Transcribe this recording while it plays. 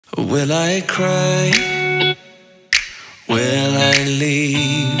Will I cry? Will I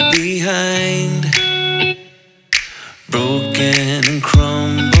leave behind broken and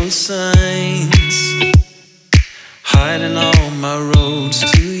crumbled signs, hiding all my roads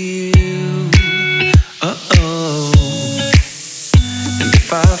to you? Uh-oh. And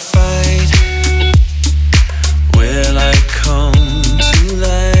if I fight, will I come to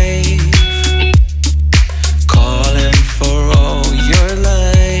life, calling for all your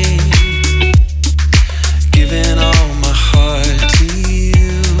light, giving all my heart to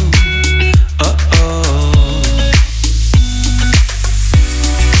you? Uh-oh.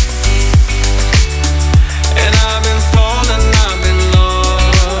 And I've been falling, I've been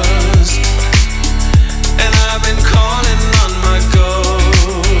lost, and I've been calling on my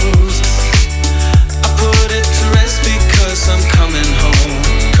ghost. I put it to rest because I'm coming home,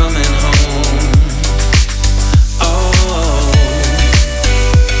 coming home.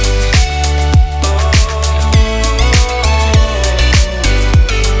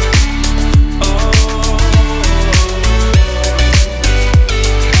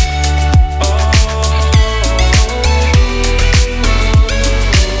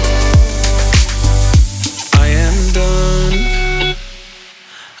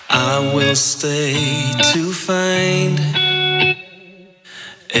 Stay to find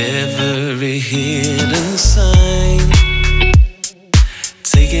every hidden sign,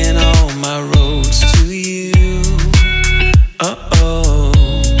 taking all my roads to you. Uh-oh.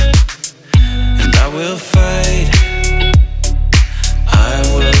 And I will fight, I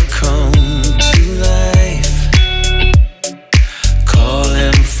will come to life,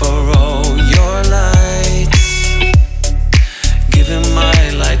 calling for all your lights, giving my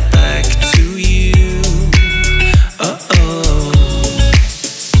light back to you. Uh-oh.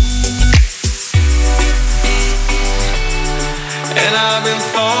 And I've been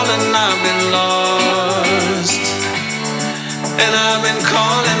falling, I've been lost, and I've been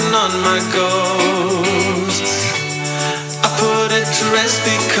calling on my ghost. I put it to rest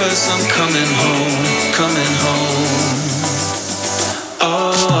because I'm coming home, coming home.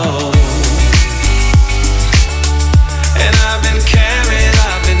 Oh. And I've been carried,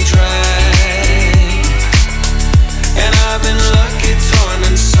 I've been dragged, and I've been lucky, torn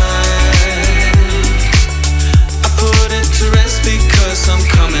inside. I put it to rest because I'm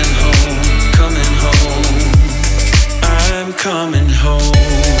coming home, coming home. I'm coming home.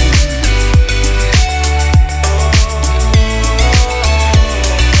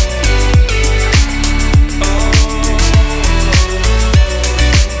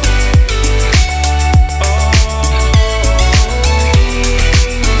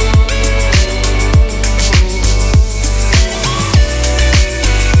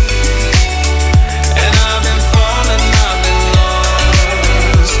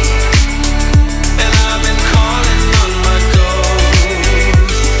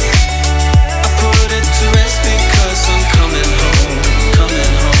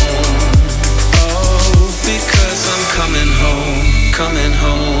 Coming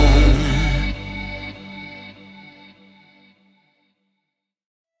home.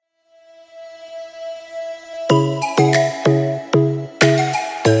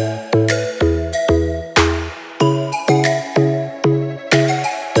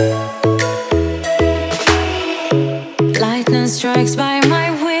 Lightning strikes by my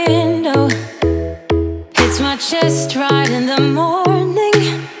window, hits my chest right in the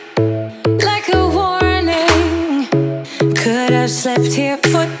morning, like a warning. Could have slept here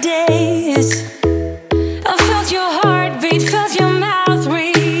for days. I felt your heartbeat, felt your mouth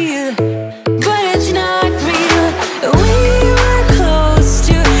breathe, but it's not real. We were close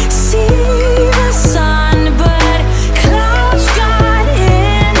to see the sun, but clouds got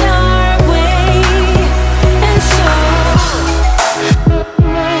in our way, and so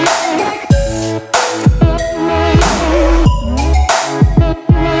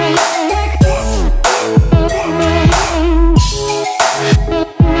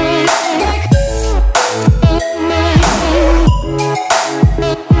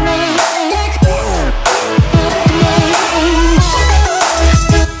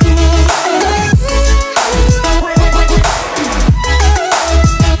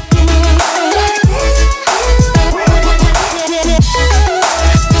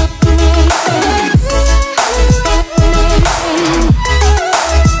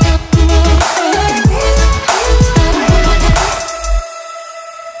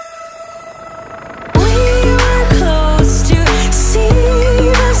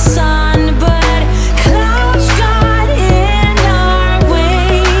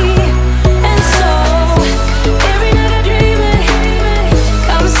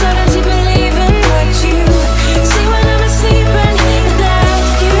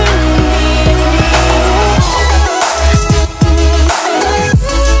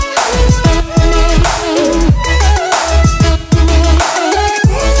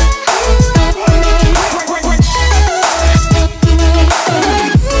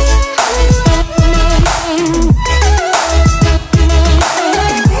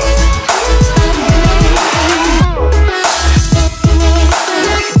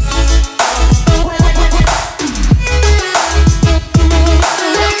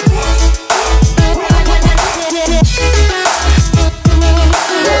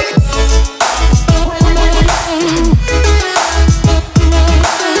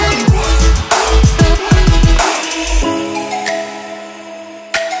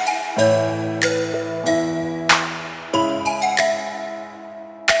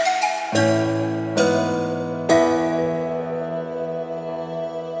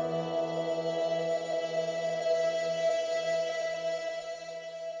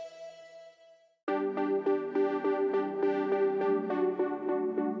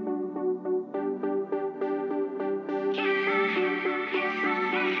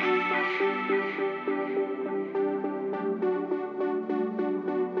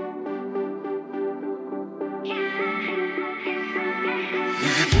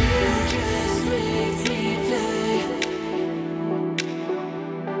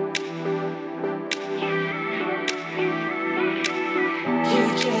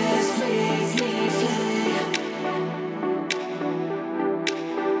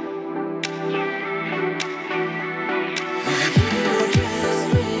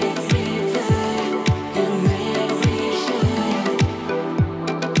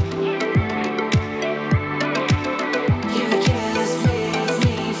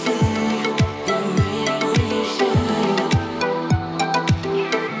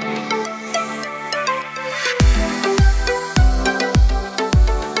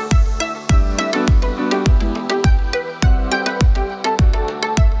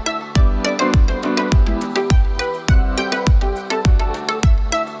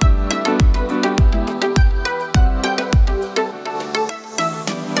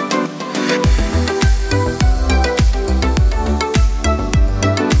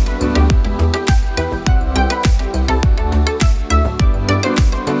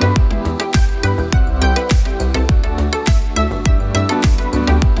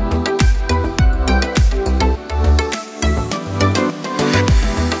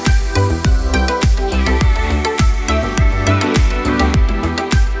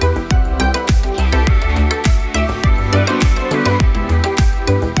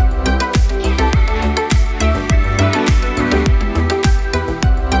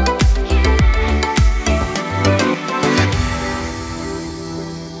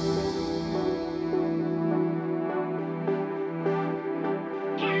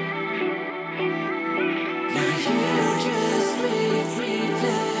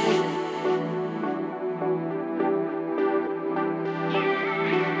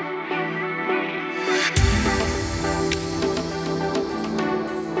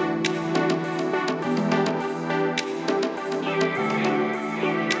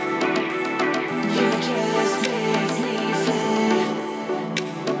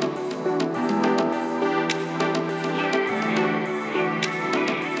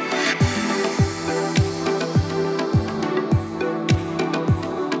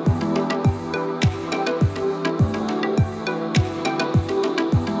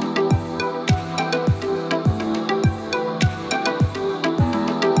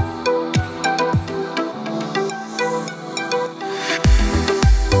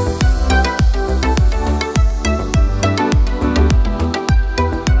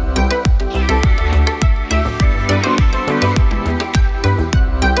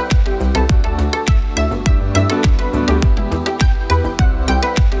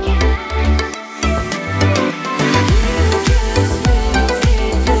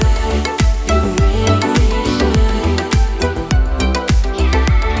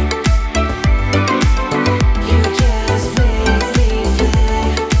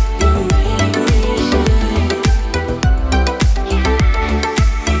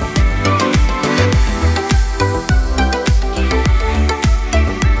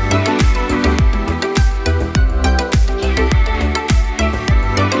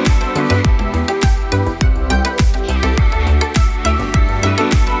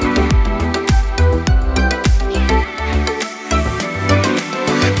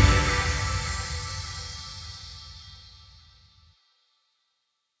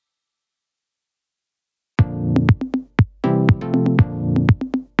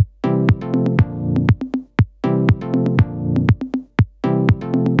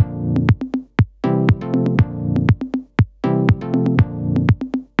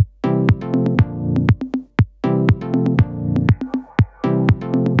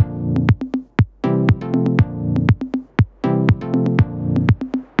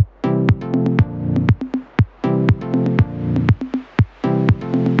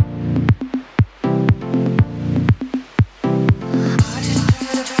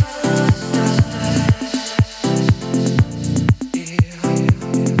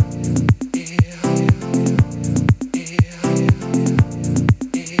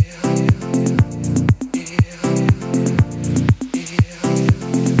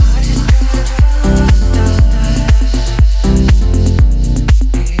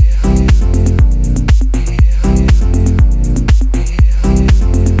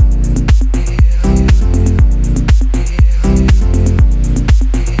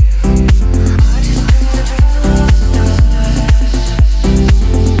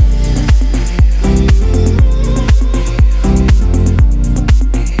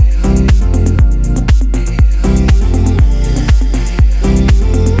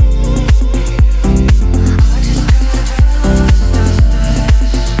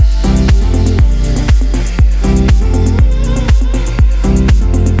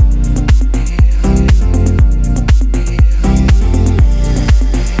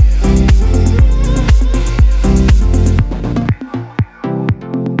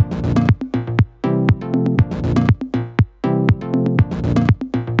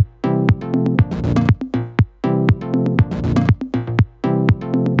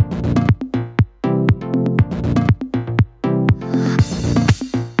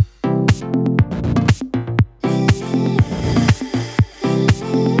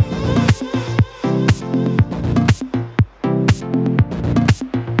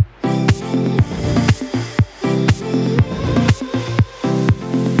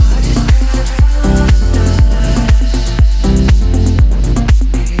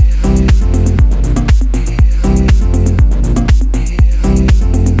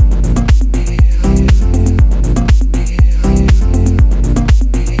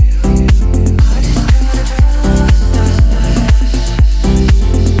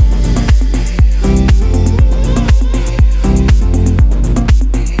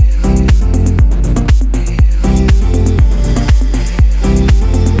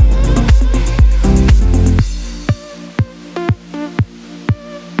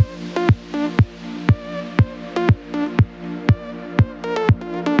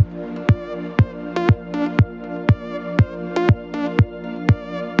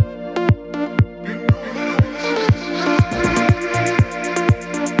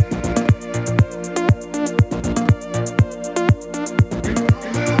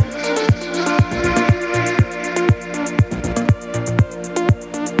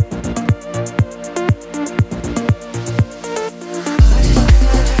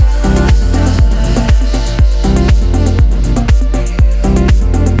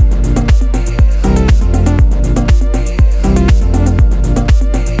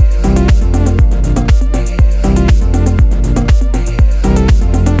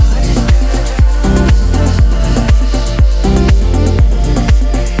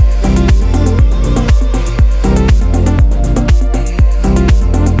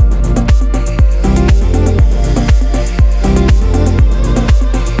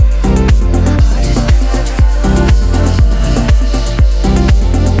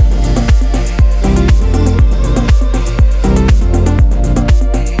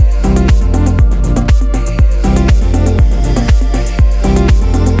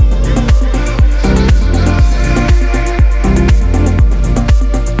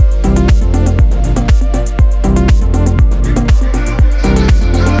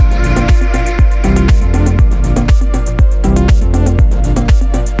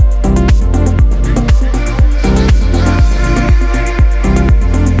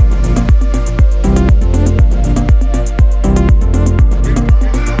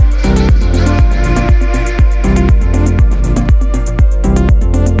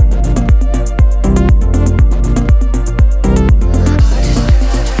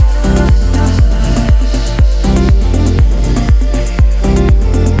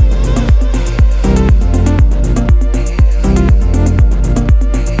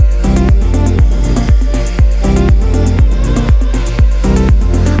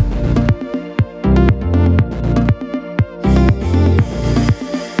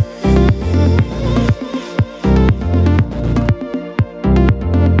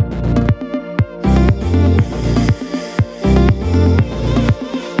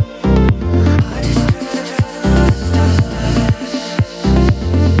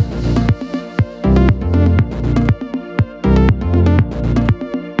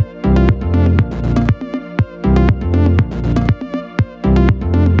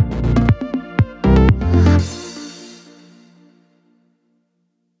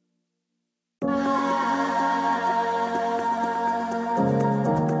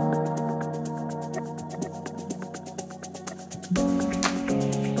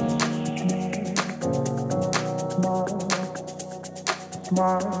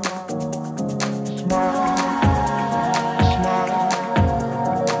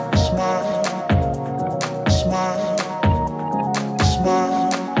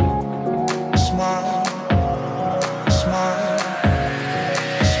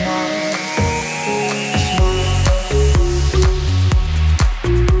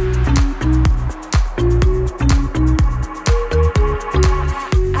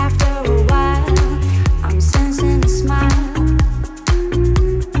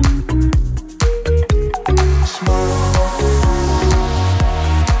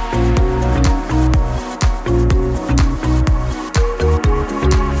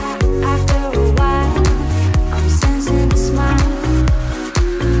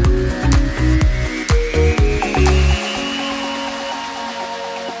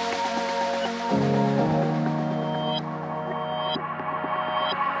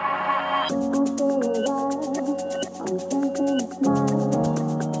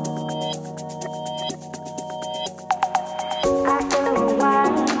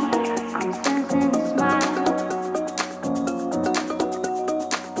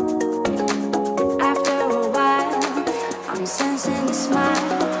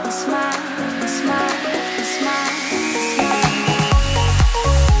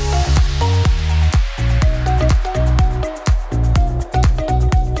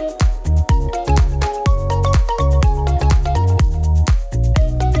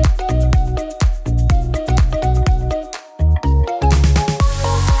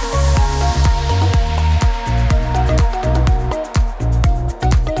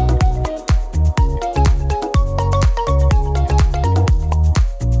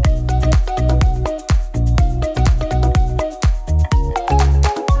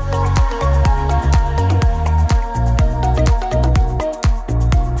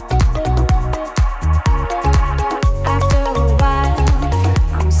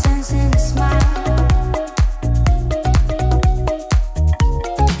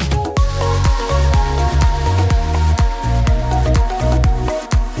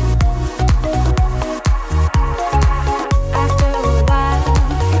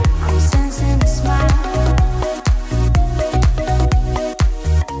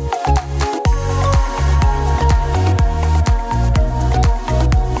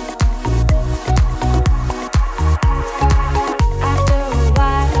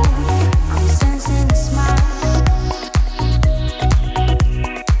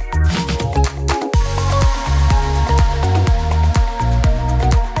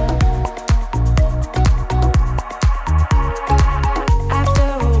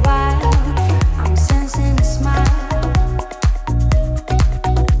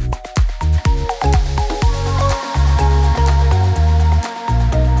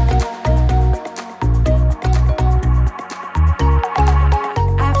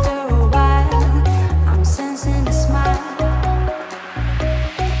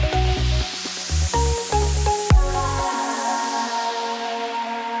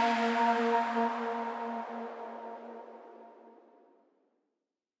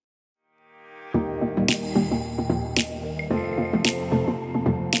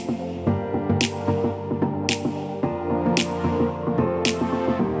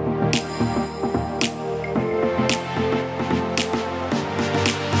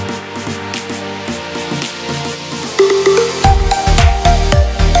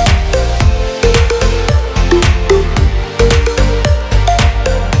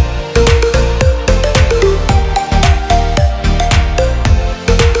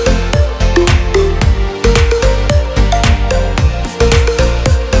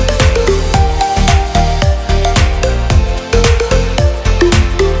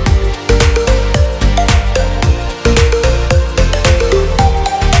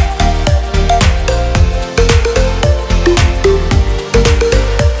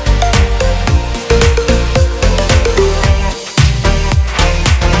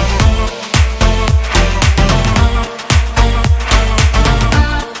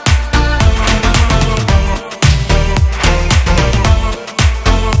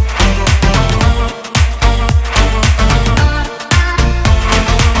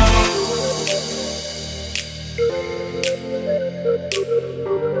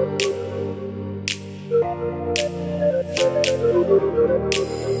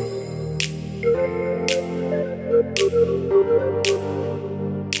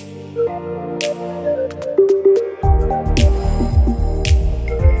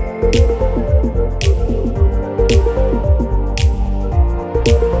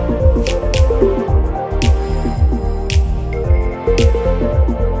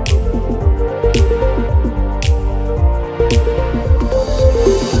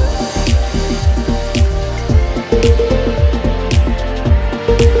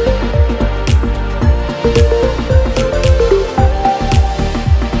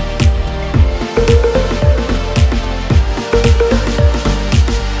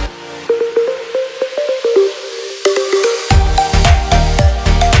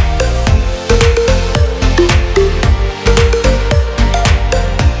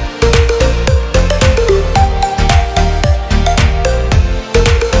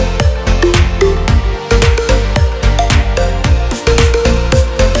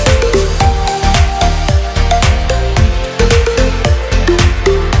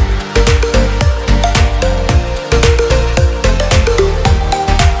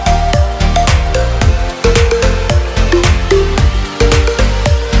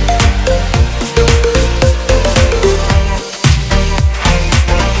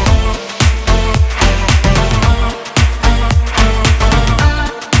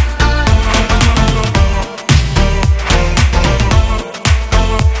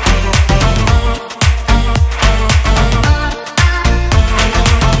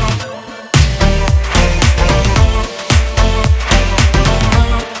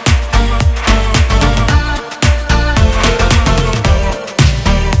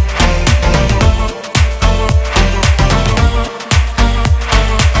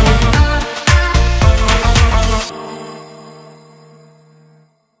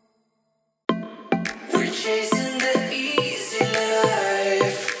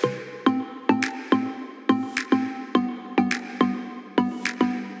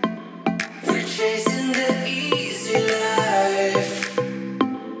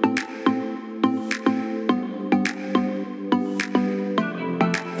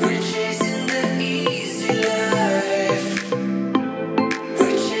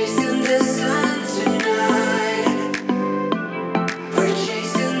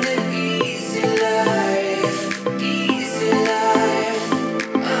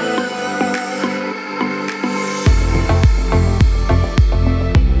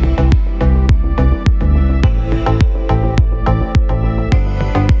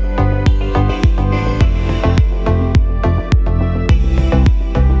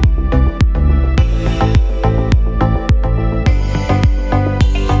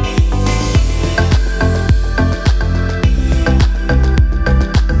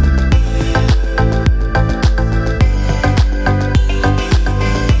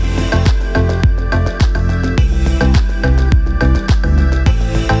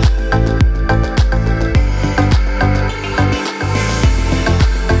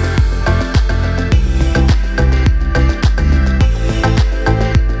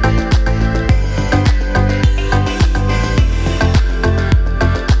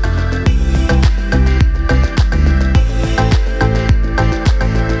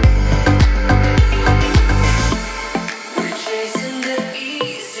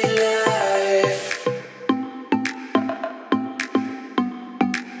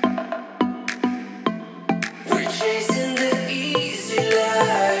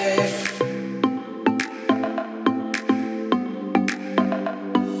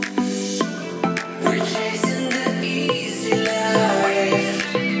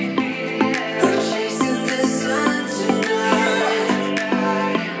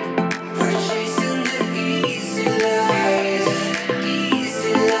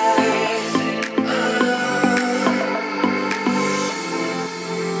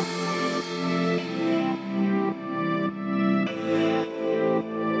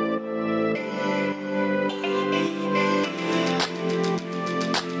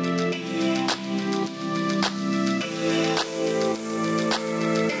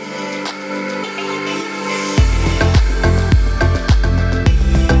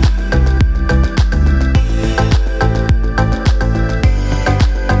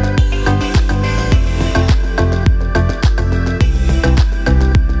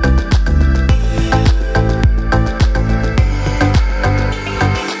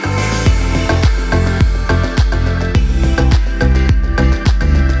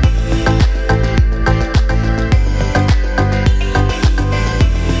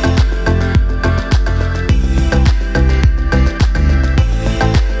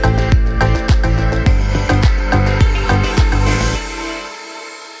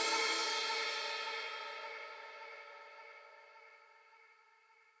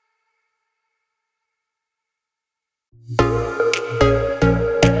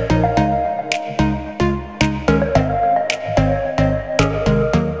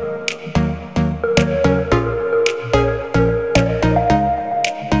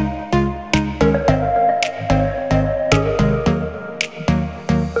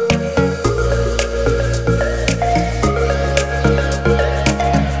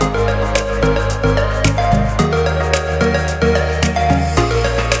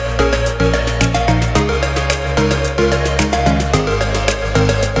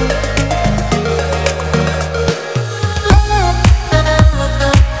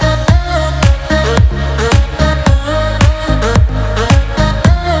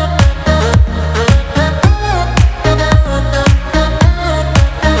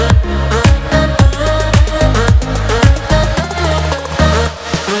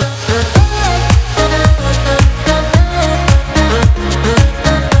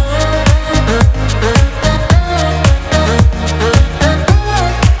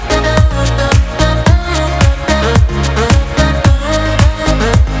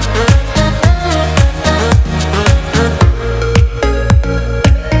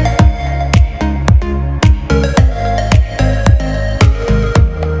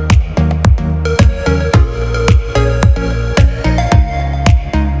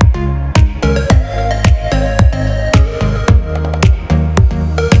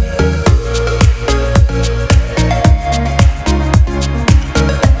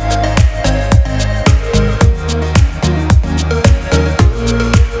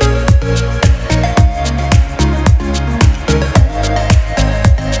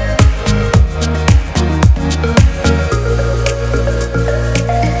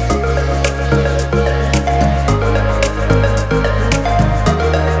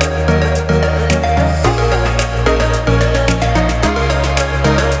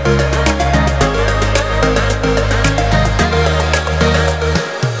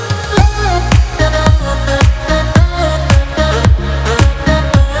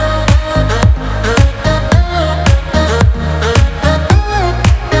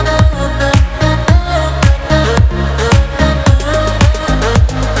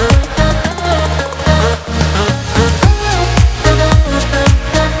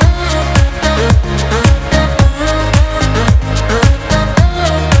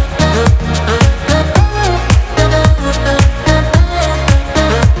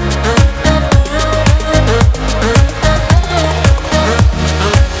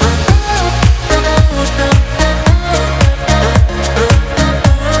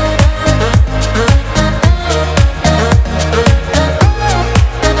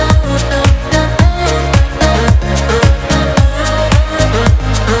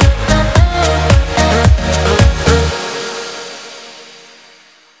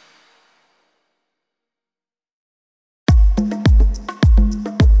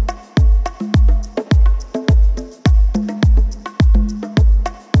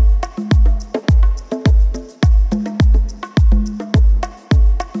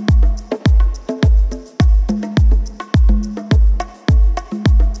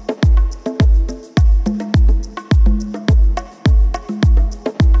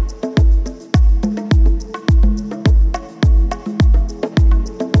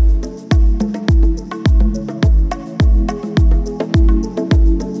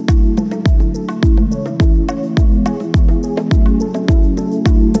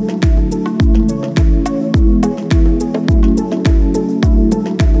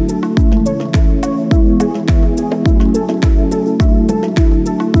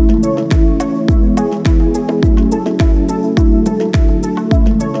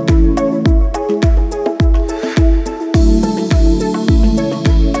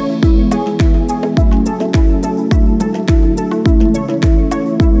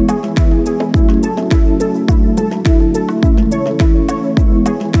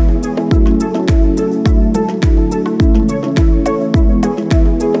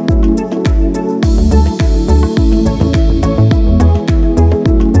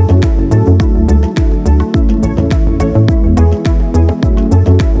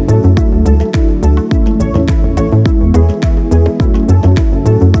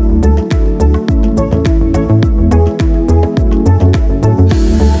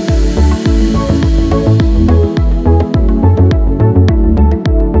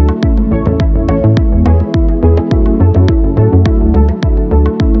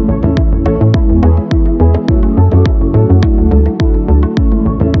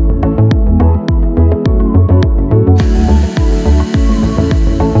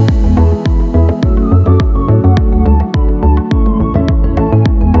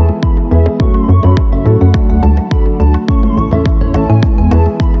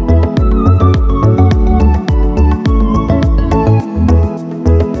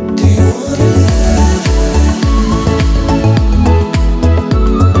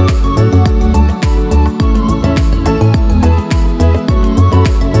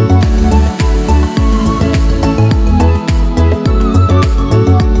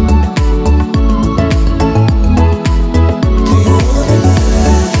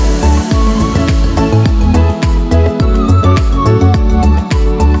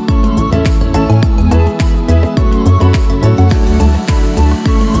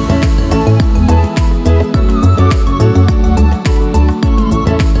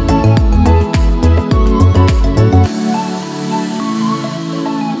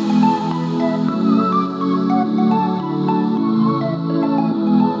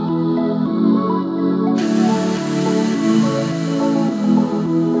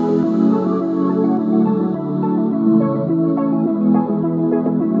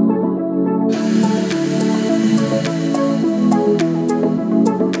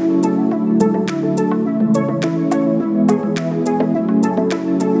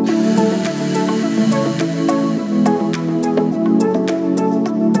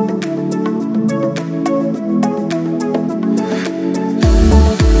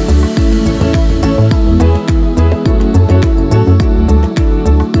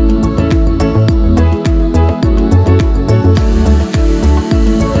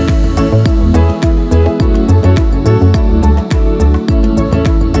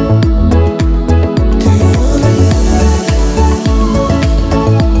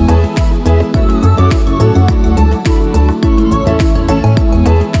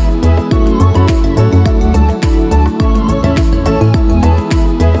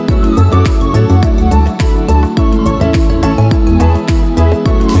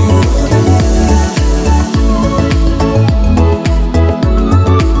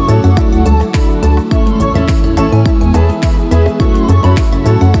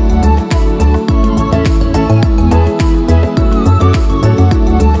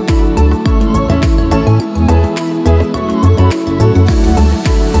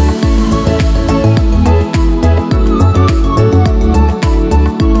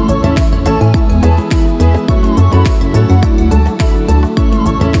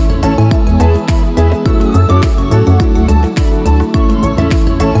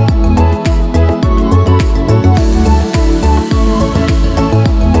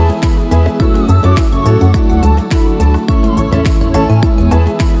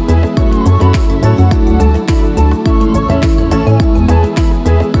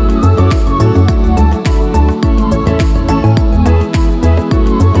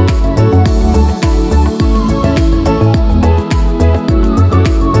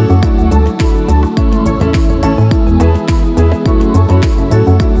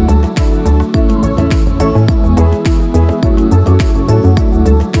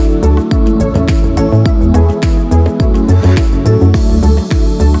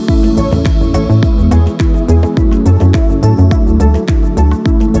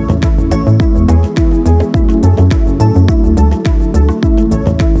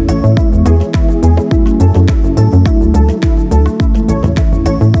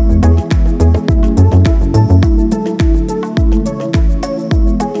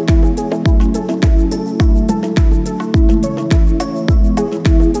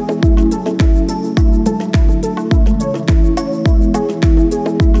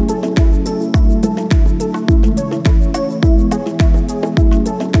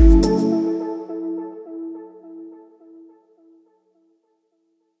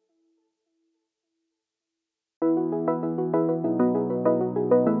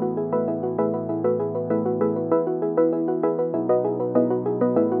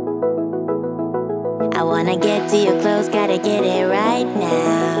wanna get to your clothes, gotta get it right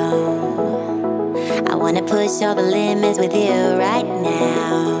now. I wanna push all the limits with you right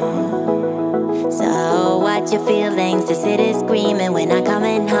now. So watch your feelings, the city's screaming, we're not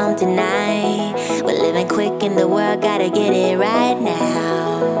coming home tonight. We're living quick in the world, gotta get it right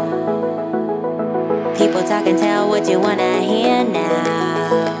now. People talk and tell what you wanna hear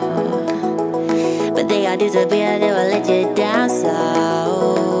now, but they all disappear, they will let you down. So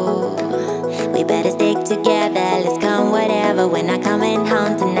we better stick together, let's come whatever, we're not coming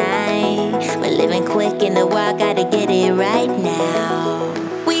home tonight. We're living quick in the world, gotta get it right now.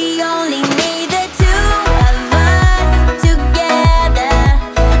 We only need the two of us together.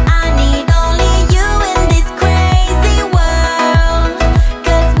 I need only you in this crazy world,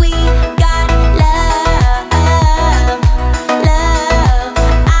 'cause we got love, love.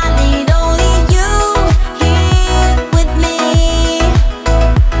 I need only you here with me.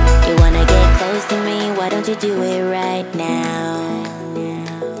 You wanna get close to me, why don't you do it right now?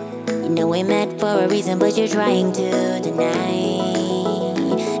 You know we met for a reason, but you're trying to deny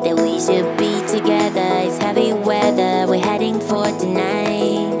that we should be together. It's heavy weather, we're heading for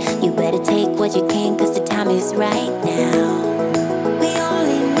tonight. You better take what you can, 'cause the time is right now. We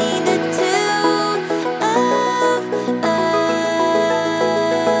only need the two of us.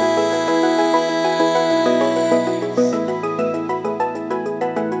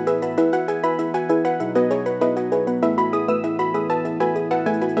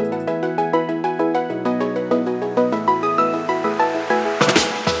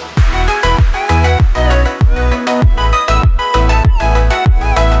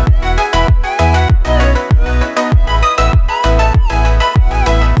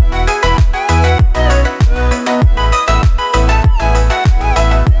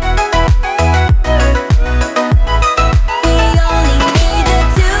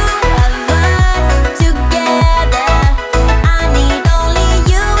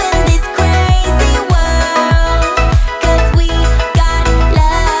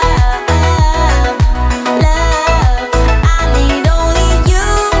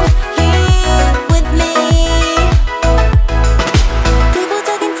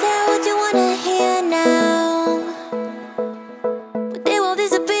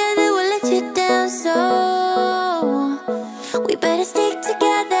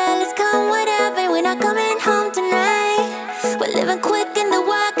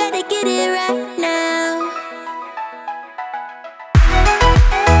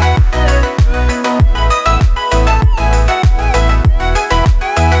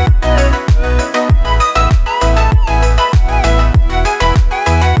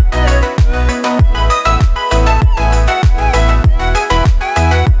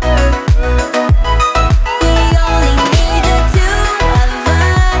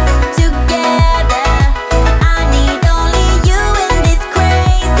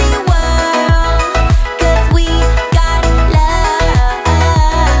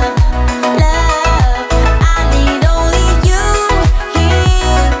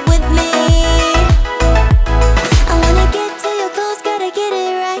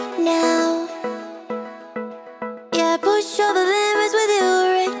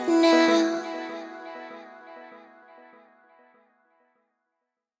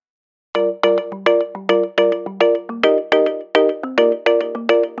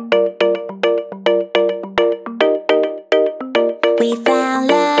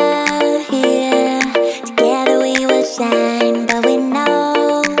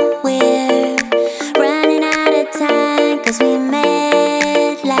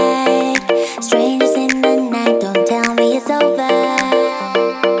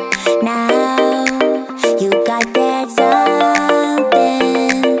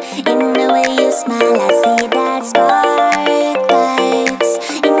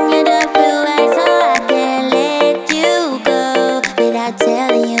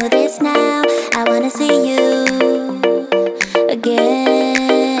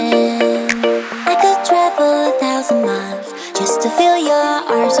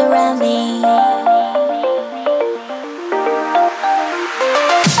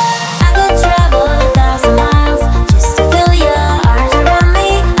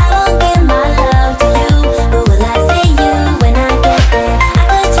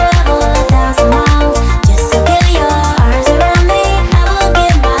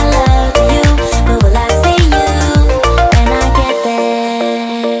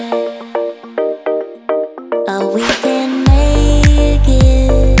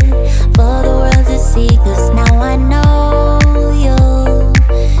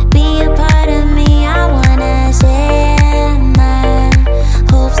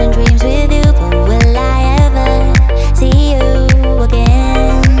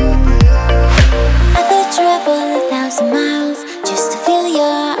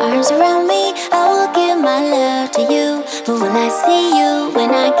 your arms around me, I will give my love to you. But will I see you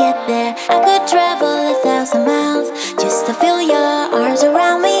when I get there? I could travel 1,000 miles just to feel your arms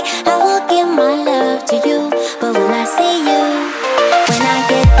around me. I will give my love to you. But will I see you when I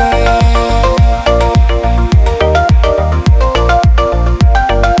get there?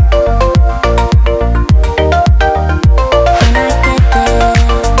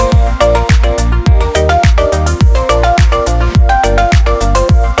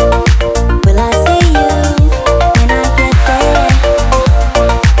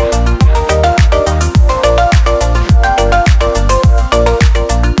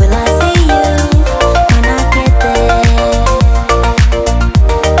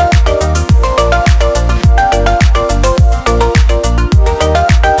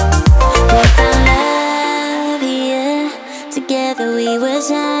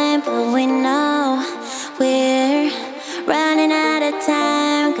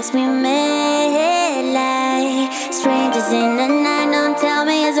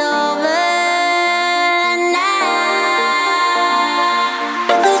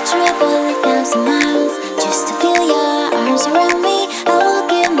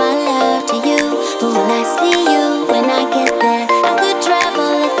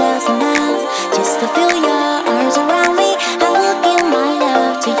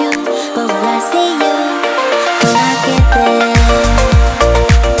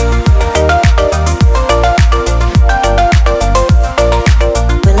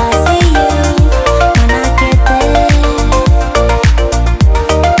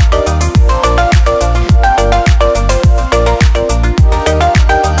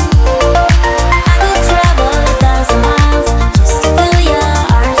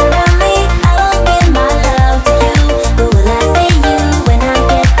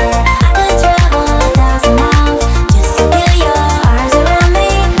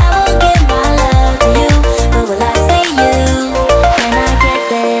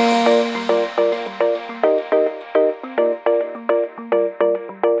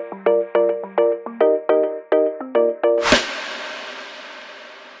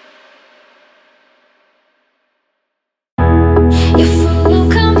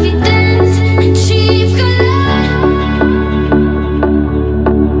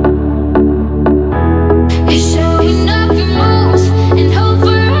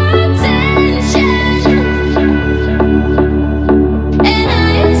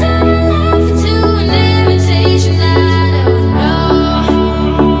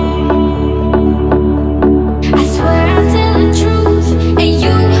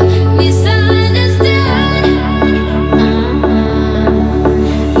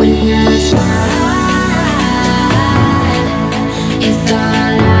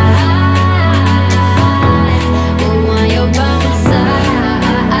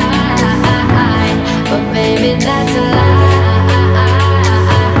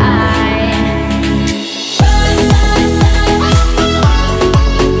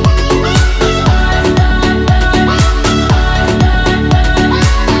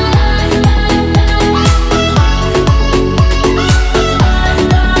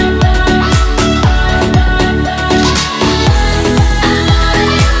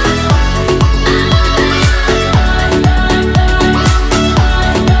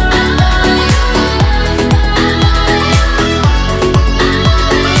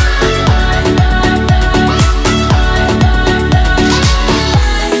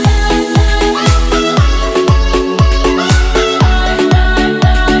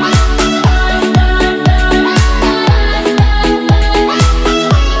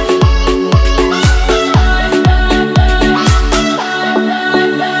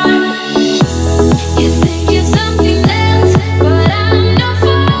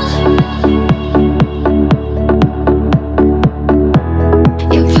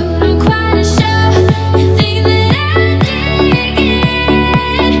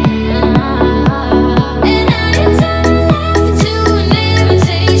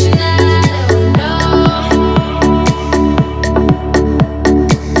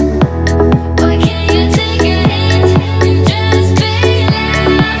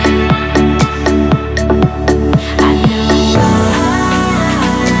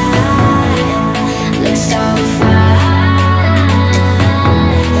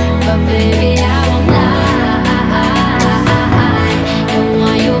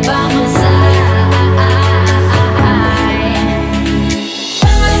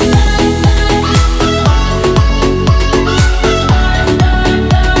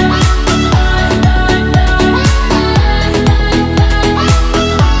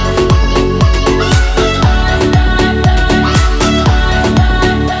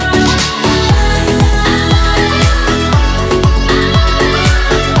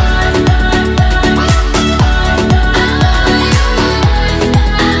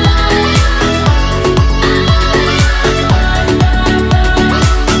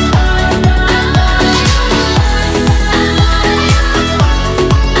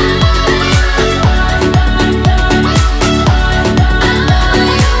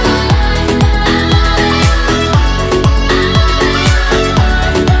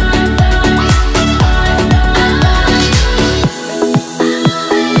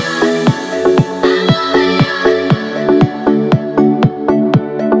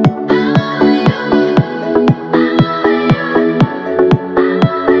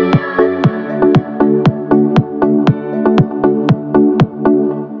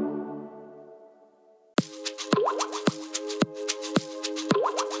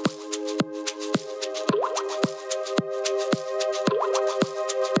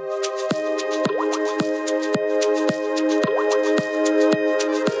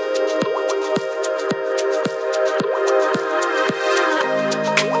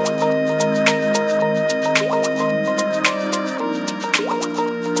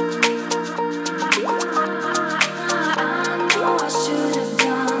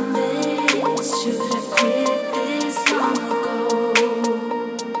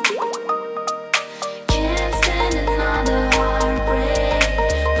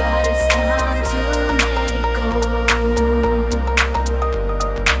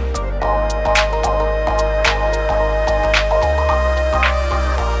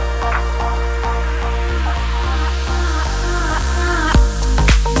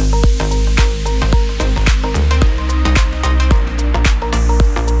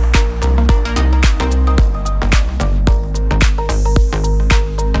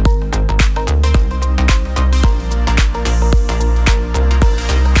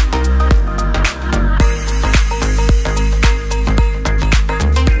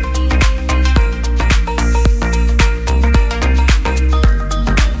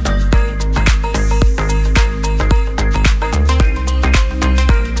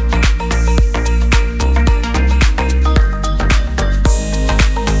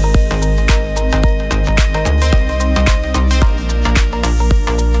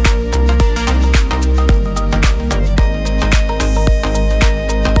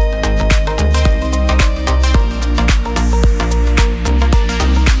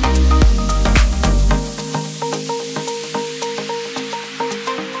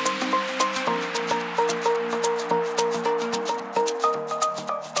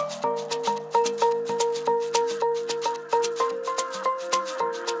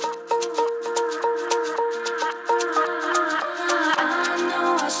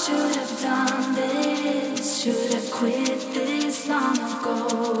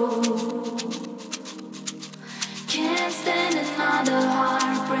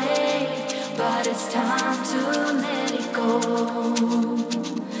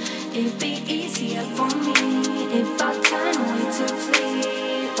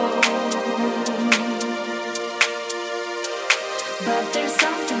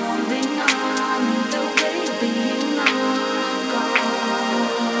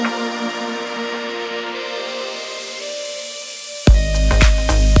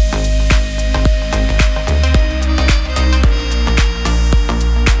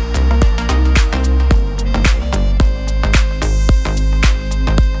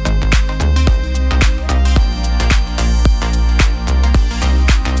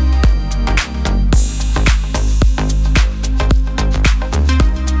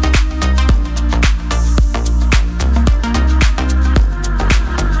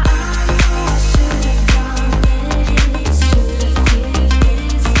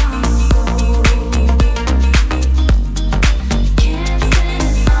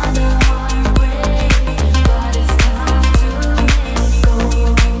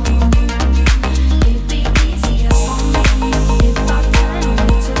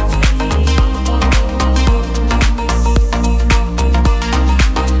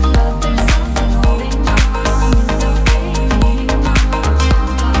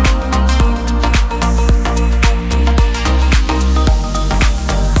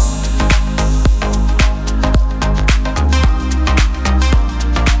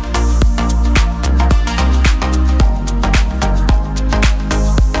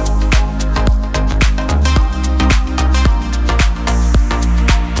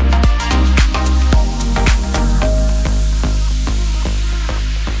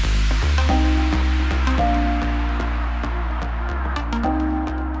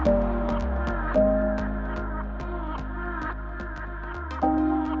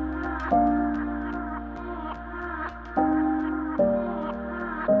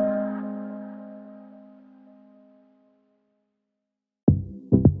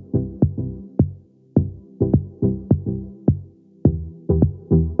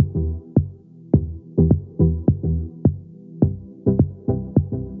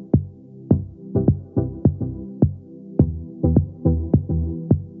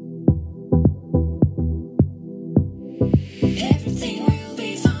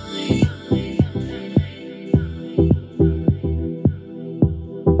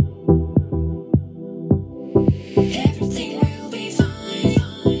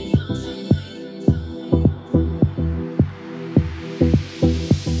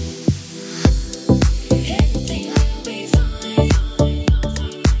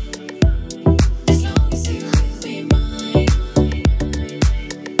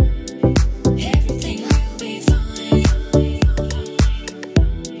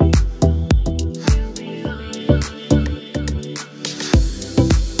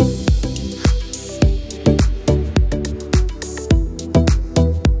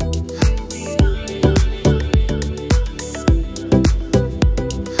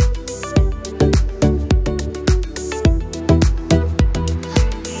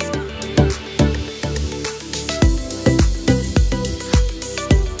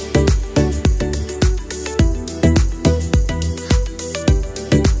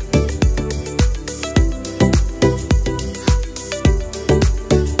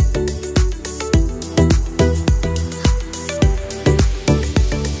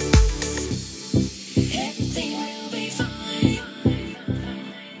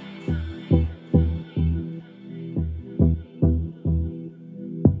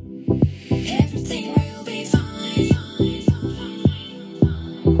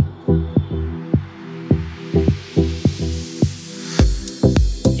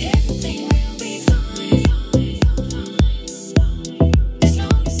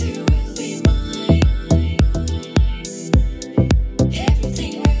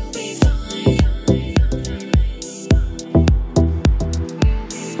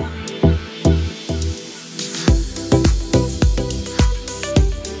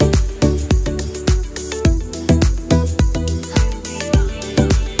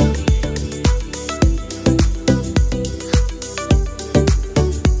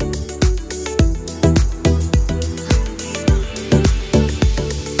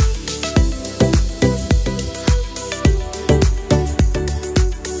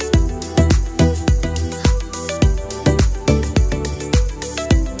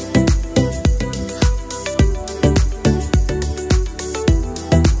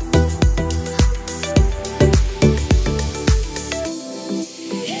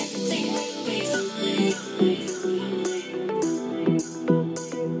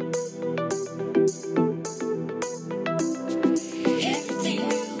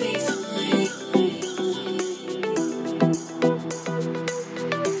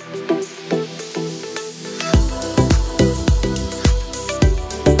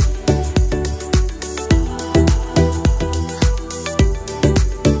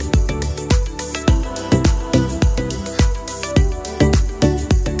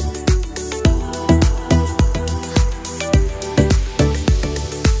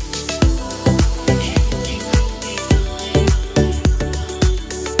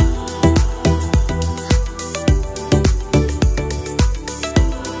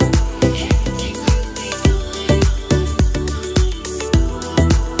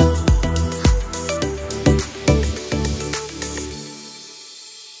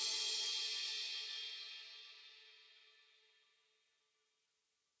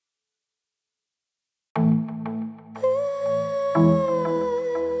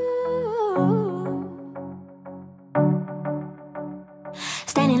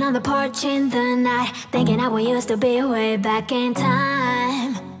 on the porch in the night, thinking how we used to be way back in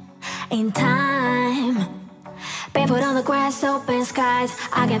time. In time. Barefoot on the grass, open skies.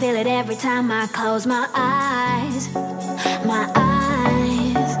 I can feel it every time I close my eyes. My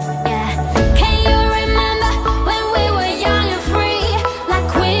eyes, yeah. Can you remember when we were young and free, like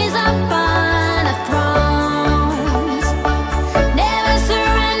queens up on a thrones? Never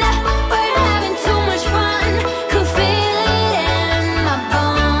surrender, we're having too much fun. Could feel it in my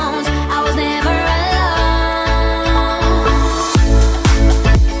bones. I was never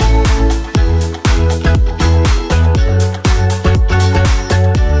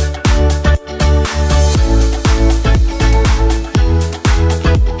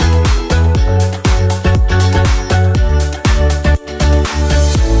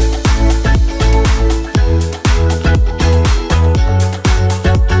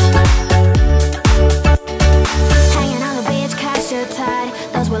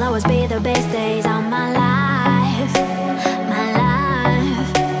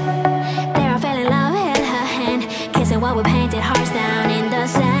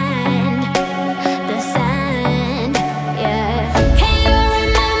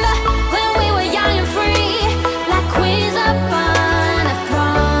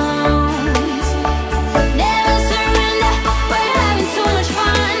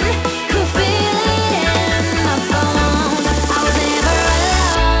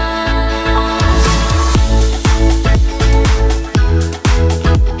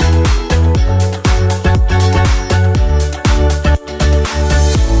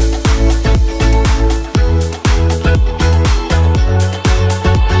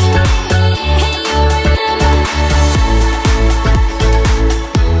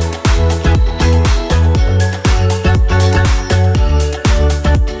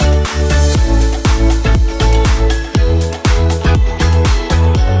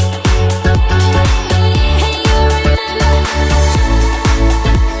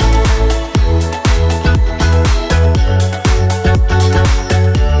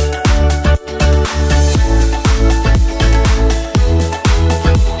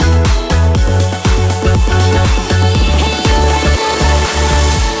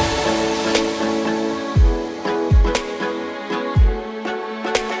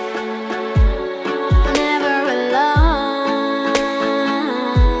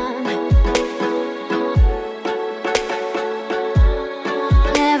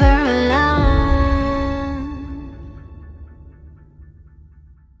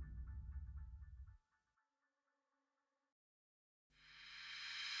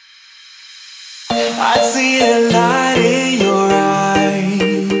I see the light in your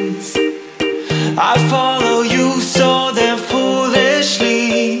eyes. I follow you so damn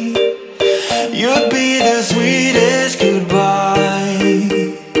foolishly. You'd be the sweetest goodbye.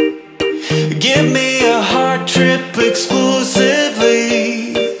 Give me a heart trip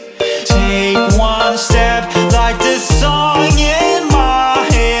exclusively. Take one step like this song in my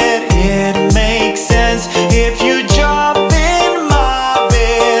head. It makes sense if you jump in my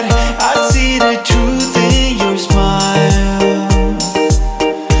bed. I see the truth in your smile.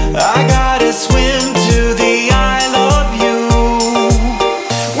 I gotta swim to the I love you.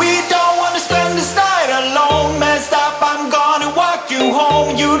 We don't wanna spend this night alone. Messed up, I'm gonna walk you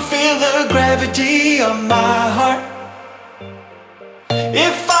home. You'd feel the gravity of my heart.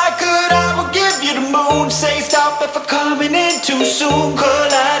 If I could, I would give you the moon. Say stop if I'm coming in too soon.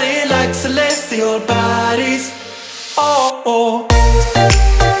 Colliding like celestial bodies. Oh, oh.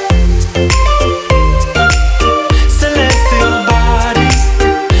 Celestial bodies.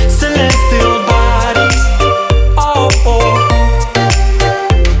 Celestial bodies. Oh, oh.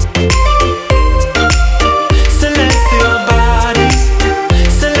 Celestial bodies.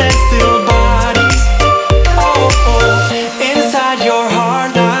 Celestial bodies. Oh, oh. Inside your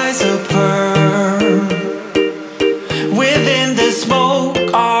heart lies a pearl. Within the smoke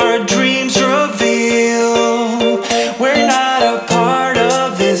our dreams reveal. We're not a part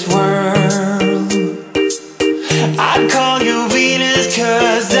of this world. I'd call you Venus,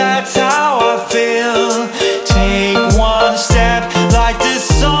 cause that's how I feel. Take one step like this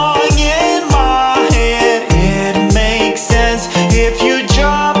song in my head. It makes sense if you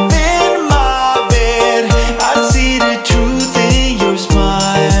jump in my bed. I see the truth in your smile.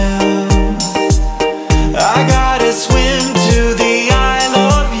 I gotta swim to the I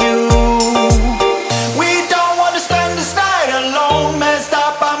love you. We don't wanna spend this night alone. Messed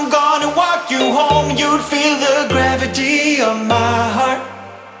up, I'm gonna walk you home. You'd feel the gravity of my heart.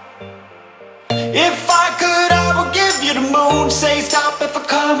 If I could, I would give you the moon. Say stop if I'm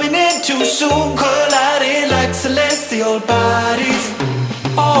coming in too soon. Colliding like celestial bodies.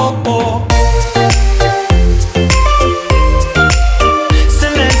 Oh, oh.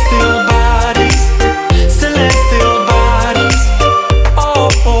 Celestial bodies, celestial bodies. Oh,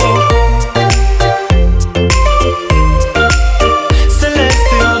 oh.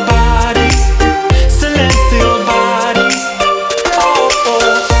 Celestial bodies, celestial bodies. Oh, oh.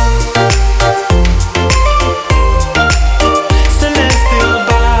 Celestial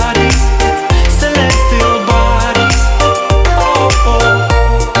bodies, celestial bodies. Oh, oh.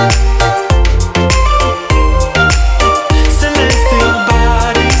 Celestial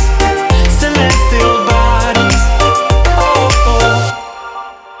bodies, celestial bodies. Oh, oh.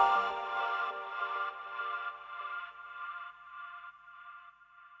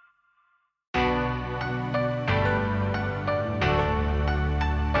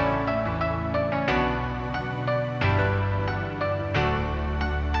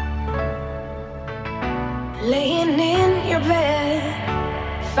 Laying in your bed,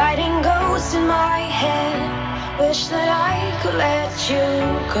 fighting ghosts in my head. Wish that I could let you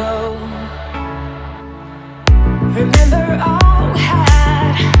go. Remember all we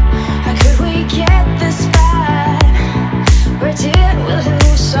had. How could we get this bad? Where did we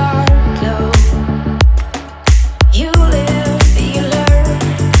lose our glow? You live, you learn.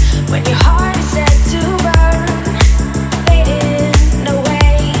 When your heart is set to burn, fading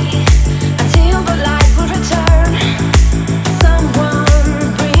away until the light will return. Someone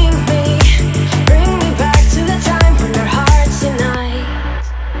bring me back to the time when our hearts unite.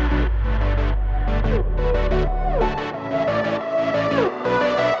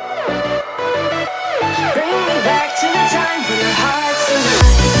 Bring me back to the time when our hearts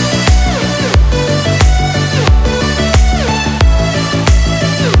unite.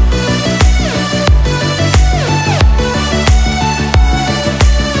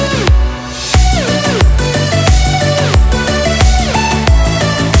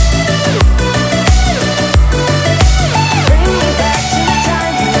 Bring me back to the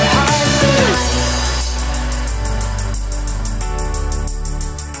time when our hearts unite.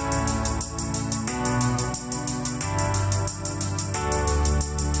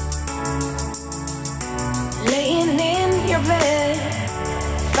 Laying in your bed,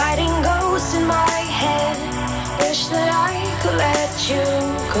 fighting ghosts in my head. Wish that I could let you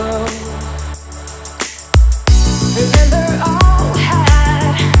go. Remember all we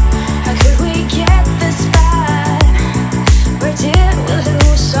had. How could we get this bad? Where did we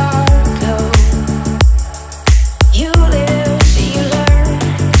lose our glow? You live, you learn.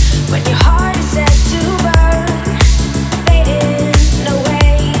 When your heart is set to burn, fading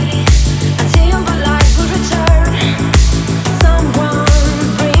away until the light will return. Someone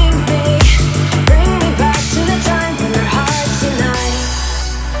bring me back to the time when our hearts unite.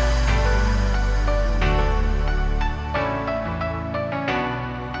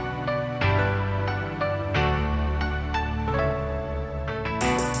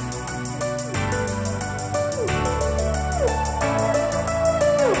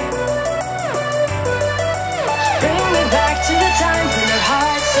 Bring me back to the time when our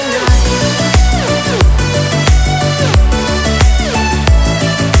hearts unite.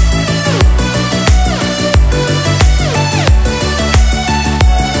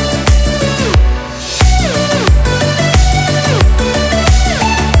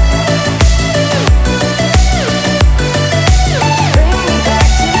 Bring me back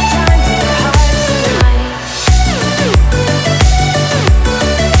to the time when our hearts unite.